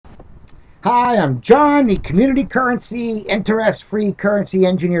Hi, I'm John, the community currency, interest-free currency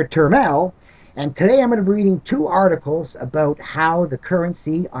engineer Termel, and today I'm going to be reading two articles about how the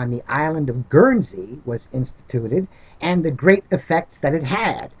currency on the island of Guernsey was instituted and the great effects that it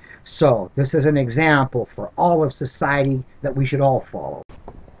had. So, this is an example for all of society that we should all follow.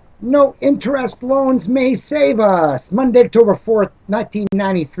 No interest loans may save us. Monday, October 4th,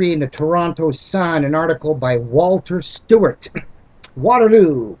 1993, in the Toronto Sun, an article by Walter Stewart.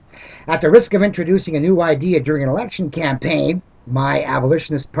 Waterloo. At the risk of introducing a new idea during an election campaign, my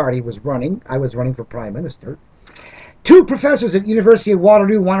abolitionist party was running. I was running for prime minister. Two professors at University of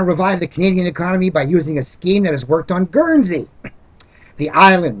Waterloo want to revive the Canadian economy by using a scheme that has worked on Guernsey. The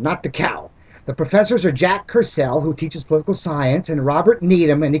island, not the cow. The professors are Jack Cursell, who teaches political science, and Robert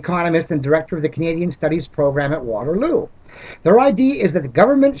Needham, an economist and director of the Canadian Studies program at Waterloo. Their idea is that the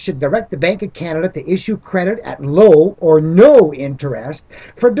government should direct the Bank of Canada to issue credit at low or no interest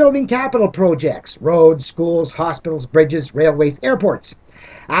for building capital projects, roads, schools, hospitals, bridges, railways, airports.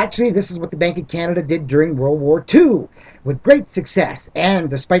 Actually, this is what the Bank of Canada did during World War II with great success and,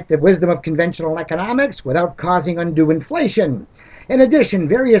 despite the wisdom of conventional economics, without causing undue inflation. In addition,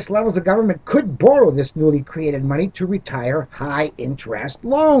 various levels of government could borrow this newly created money to retire high-interest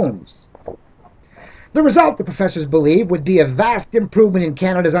loans. The result, the professors believe, would be a vast improvement in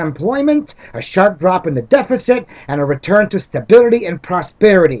Canada's employment, a sharp drop in the deficit, and a return to stability and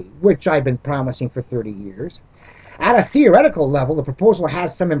prosperity, which I've been promising for 30 years. At a theoretical level, the proposal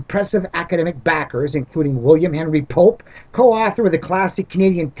has some impressive academic backers, including William Henry Pope, co-author of the classic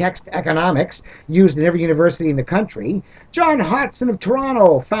Canadian text Economics, used in every university in the country, John Hodson of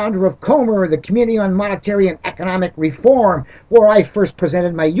Toronto, founder of COMER, the Committee on Monetary and Economic Reform, where I first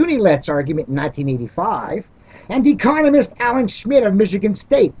presented my UNILETS argument in 1985, and economist Alan Schmidt of Michigan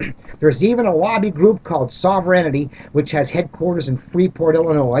State. There's even a lobby group called Sovereignty, which has headquarters in Freeport,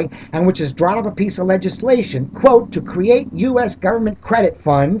 Illinois, and which has drawn up a piece of legislation, quote, to create U.S. government credit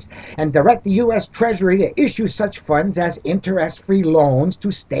funds and direct the U.S. Treasury to issue such funds as interest-free loans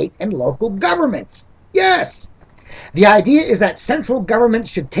to state and local governments. Yes! The idea is that central government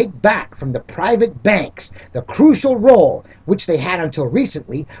should take back from the private banks the crucial role, which they had until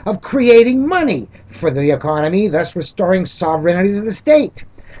recently, of creating money for the economy, thus restoring sovereignty to the state.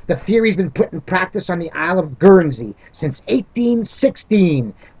 The theory's been put in practice on the Isle of Guernsey since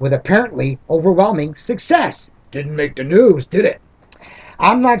 1816, with apparently overwhelming success. Didn't make the news, did it?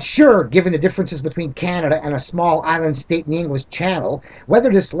 I'm not sure, given the differences between Canada and a small island state in the English Channel,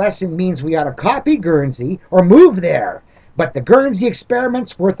 whether this lesson means we ought to copy Guernsey or move there. But the Guernsey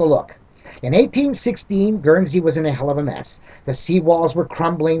experiment's worth a look. In 1816, Guernsey was in a hell of a mess. The seawalls were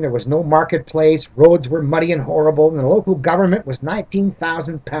crumbling, there was no marketplace, roads were muddy and horrible, and the local government was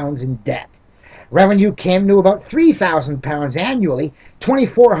 £19,000 in debt. Revenue came to about £3,000 annually,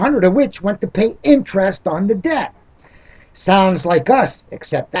 2,400 of which went to pay interest on the debt. Sounds like us,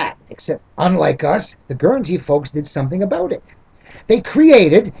 except unlike us, the Guernsey folks did something about it. They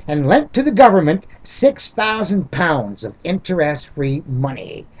created and lent to the government £6,000 of interest-free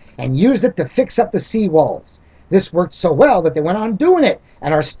money and used it to fix up the seawalls. This worked so well that they went on doing it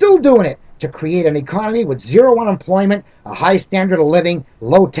and are still doing it to create an economy with zero unemployment, a high standard of living,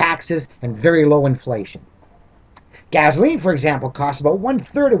 low taxes, and very low inflation. Gasoline, for example, costs about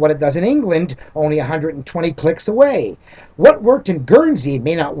one-third of what it does in England, only 120 clicks away. What worked in Guernsey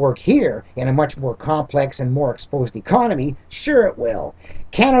may not work here, in a much more complex and more exposed economy. Sure it will.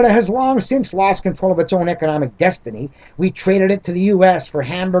 Canada has long since lost control of its own economic destiny. We traded it to the U.S. for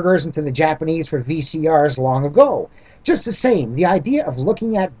hamburgers and to the Japanese for VCRs long ago. Just the same, the idea of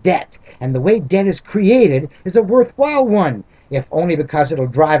looking at debt and the way debt is created is a worthwhile one, if only because it'll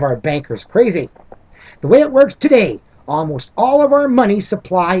drive our bankers crazy. The way it works today, almost all of our money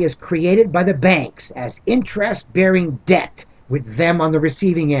supply is created by the banks as interest-bearing debt, with them on the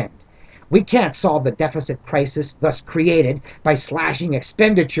receiving end. We can't solve the deficit crisis thus created by slashing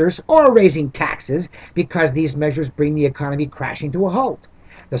expenditures or raising taxes, because these measures bring the economy crashing to a halt.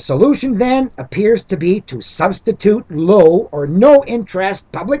 The solution then appears to be to substitute low or no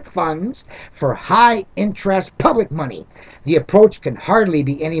interest public funds for high interest public money. The approach can hardly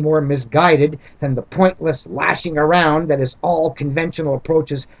be any more misguided than the pointless lashing around that is all conventional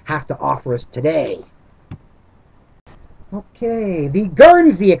approaches have to offer us today. Okay, the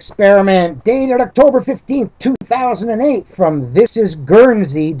Guernsey experiment, dated October 15th, 2008, from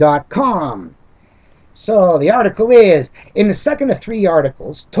thisisguernsey.com. So the article is, in the second of three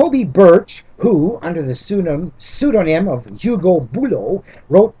articles, Toby Birch, who, under the pseudonym of Hugo Boulot,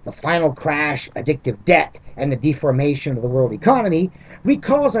 wrote The Final Crash, Addictive Debt, and the Deformation of the World Economy,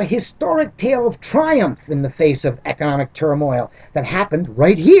 recalls a historic tale of triumph in the face of economic turmoil that happened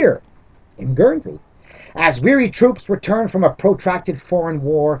right here in Guernsey. As weary troops returned from a protracted foreign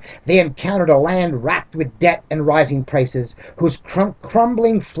war, they encountered a land racked with debt and rising prices, whose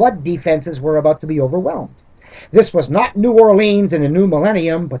crumbling flood defenses were about to be overwhelmed. This was not New Orleans in the new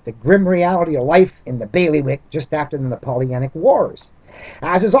millennium, but the grim reality of life in the bailiwick just after the Napoleonic Wars.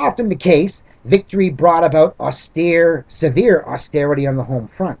 As is often the case, victory brought about severe austerity on the home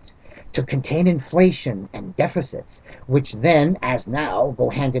front to contain inflation and deficits, which then, as now, go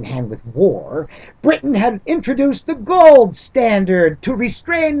hand in hand with war. Britain had introduced the gold standard to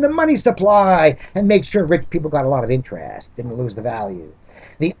restrain the money supply and make sure rich people got a lot of interest, didn't lose the value.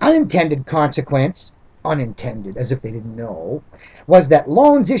 The unintended consequence, unintended as if they didn't know, was that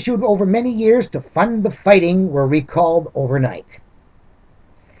loans issued over many years to fund the fighting were recalled overnight.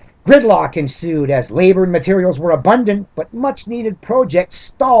 Gridlock ensued as labor and materials were abundant, but much-needed projects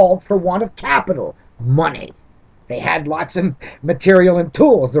stalled for want of capital, money. They had lots of material and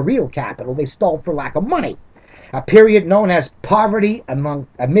tools, the real capital. They stalled for lack of money. A period known as poverty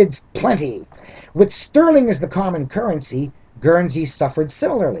amidst plenty. With sterling as the common currency, Guernsey suffered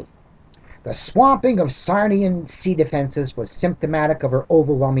similarly. The swamping of Sarnian sea defenses was symptomatic of her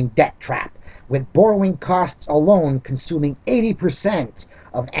overwhelming debt trap, with borrowing costs alone consuming 80%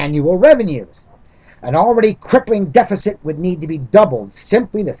 of annual revenues. An already crippling deficit would need to be doubled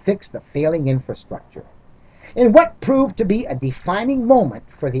simply to fix the failing infrastructure. In what proved to be a defining moment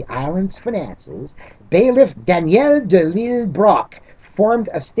for the island's finances, bailiff Daniel de Lille-Brock formed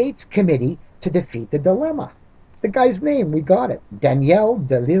a states committee to defeat the dilemma. The guy's name, we got it, Daniel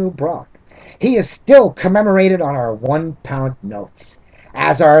de Lille-Brock. He is still commemorated on our £1 notes,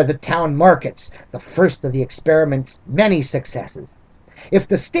 as are the town markets, the first of the experiment's many successes. If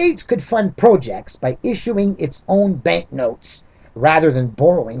the states could fund projects by issuing its own banknotes rather than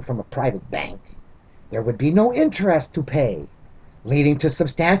borrowing from a private bank, there would be no interest to pay, leading to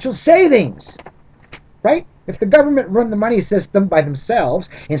substantial savings. Right? If the government run the money system by themselves,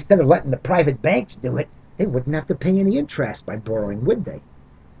 instead of letting the private banks do it, they wouldn't have to pay any interest by borrowing, would they?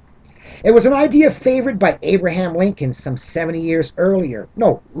 It was an idea favored by Abraham Lincoln some 70 years earlier.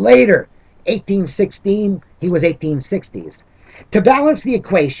 No, later. 1816, he was 1860s. To balance the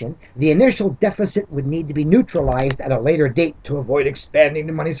equation, the initial deficit would need to be neutralized at a later date to avoid expanding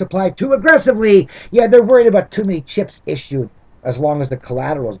the money supply too aggressively. Yeah, they're worried about too many chips issued. As long as the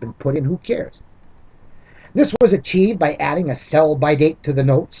collateral has been put in, who cares? This was achieved by adding a sell-by date to the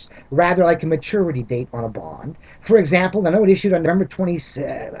notes, rather like a maturity date on a bond. For example, the note issued on November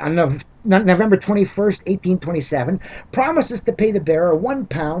 21st, 1827, promises to pay the bearer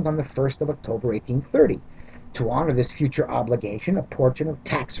 £1 on the 1st of October, 1830. To honor this future obligation, a portion of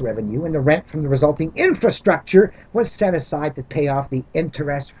tax revenue and the rent from the resulting infrastructure was set aside to pay off the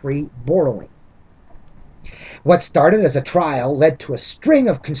interest-free borrowing. What started as a trial led to a string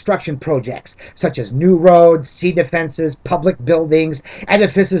of construction projects, such as new roads, sea defenses, public buildings,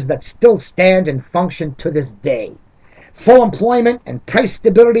 edifices that still stand and function to this day. Full employment and price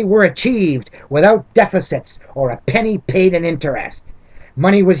stability were achieved without deficits or a penny paid in interest.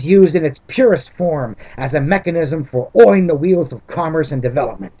 Money was used in its purest form as a mechanism for oiling the wheels of commerce and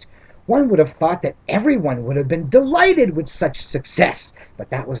development. One would have thought that everyone would have been delighted with such success, but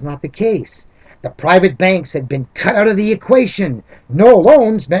that was not the case. The private banks had been cut out of the equation. No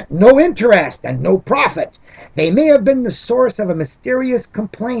loans meant no interest and no profit. They may have been the source of a mysterious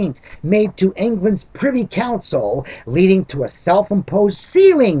complaint made to England's Privy Council, leading to a self-imposed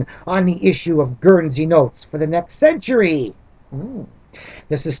ceiling on the issue of Guernsey notes for the next century.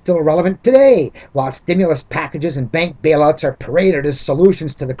 This is still relevant today. While stimulus packages and bank bailouts are paraded as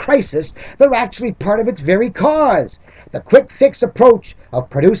solutions to the crisis, they're actually part of its very cause. The quick-fix approach of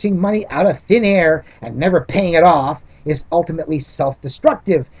producing money out of thin air and never paying it off is ultimately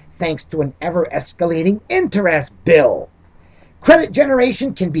self-destructive, thanks to an ever-escalating interest bill. Credit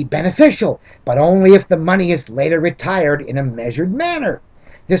generation can be beneficial, but only if the money is later retired in a measured manner.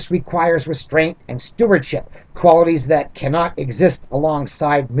 This requires restraint and stewardship, qualities that cannot exist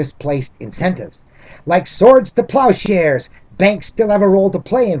alongside misplaced incentives. Like swords to plowshares, banks still have a role to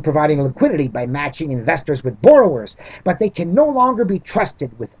play in providing liquidity by matching investors with borrowers, but they can no longer be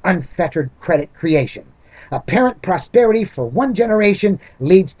trusted with unfettered credit creation. Apparent prosperity for one generation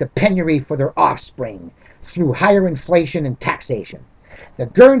leads to penury for their offspring through higher inflation and taxation. The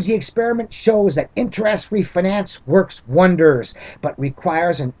Guernsey experiment shows that interest-free finance works wonders, but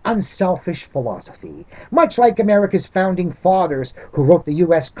requires an unselfish philosophy, much like America's founding fathers who wrote the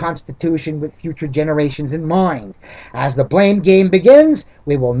U.S. Constitution with future generations in mind. As the blame game begins,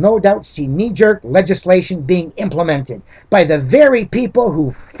 we will no doubt see knee-jerk legislation being implemented by the very people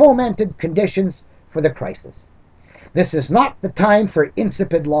who fomented conditions for the crisis. This is not the time for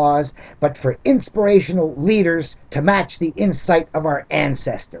insipid laws, but for inspirational leaders to match the insight of our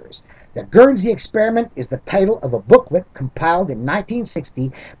ancestors. The Guernsey Experiment is the title of a booklet compiled in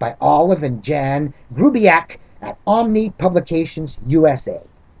 1960 by Olive and Jan Grubiak at Omni Publications, USA.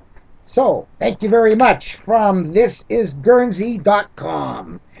 So, thank you very much from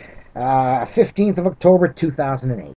thisisguernsey.com, 15th of October, 2008.